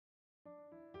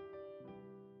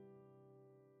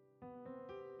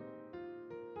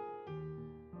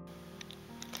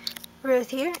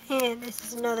Ruth here, and this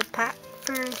is another pack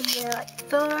for the like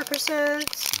filler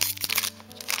episodes.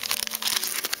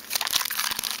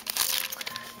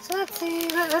 So let's see,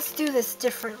 let's do this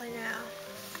differently now.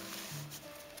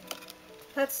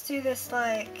 Let's do this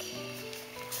like,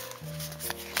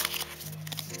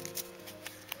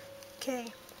 okay,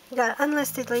 we got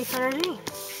unlisted leaf energy.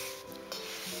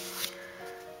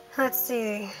 Let's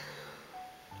see.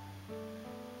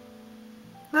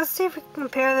 Let's see if we can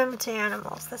compare them to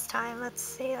animals this time. Let's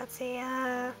see.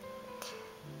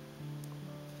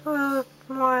 Well,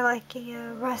 more like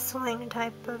a wrestling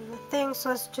type of a thing, so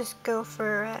let's just go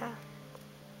for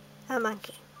a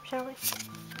monkey, shall we?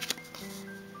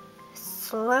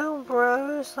 Slow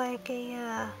grows like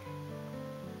a,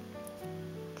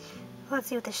 let's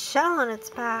see, with a shell on its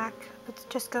back. Let's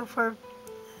just go for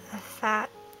a fat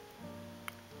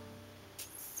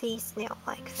sea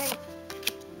snail-like thing.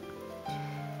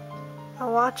 A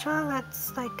watcha,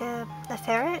 that's like a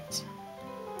ferret.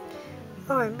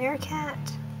 Or a meerkat.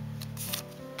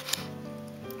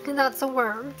 And that's a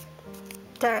worm.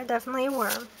 Definitely a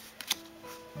worm.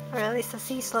 Or at least a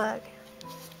sea slug. A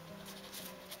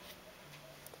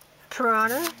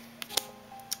piranha.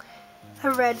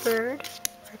 A red bird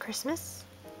for Christmas.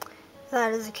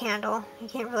 That is a candle. You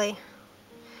can't really...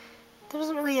 There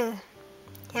isn't really a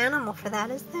animal for that,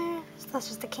 is there? That's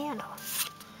just a candle.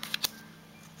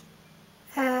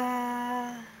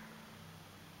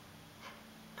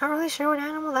 Not really sure what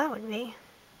animal that would be.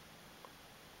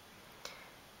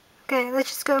 Okay, let's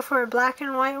just go for a black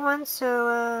and white one.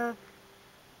 So,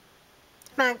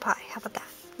 magpie. How about that?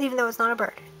 Even though it's not a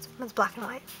bird, it's black and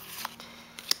white.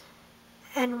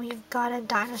 And we've got a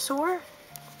dinosaur.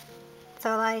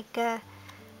 So like,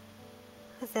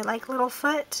 is it like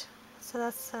Littlefoot? So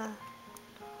that's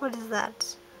what is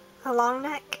that? A long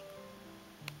neck.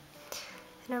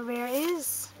 And over here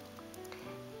is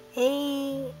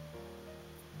a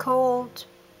cold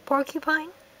porcupine.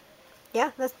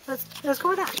 Yeah, let's go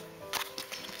with that.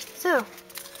 So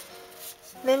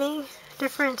many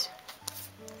different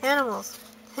animals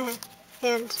and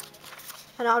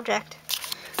an object.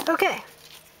 Okay,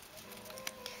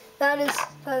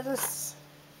 that's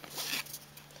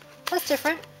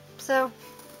different. So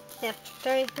yeah,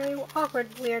 very awkward,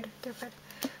 weird, different.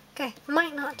 Okay,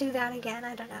 might not do that again.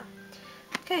 I don't know.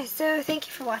 Okay, so thank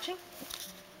you for watching.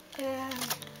 And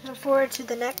look forward to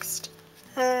the next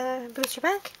booster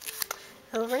pack.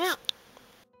 Over and out.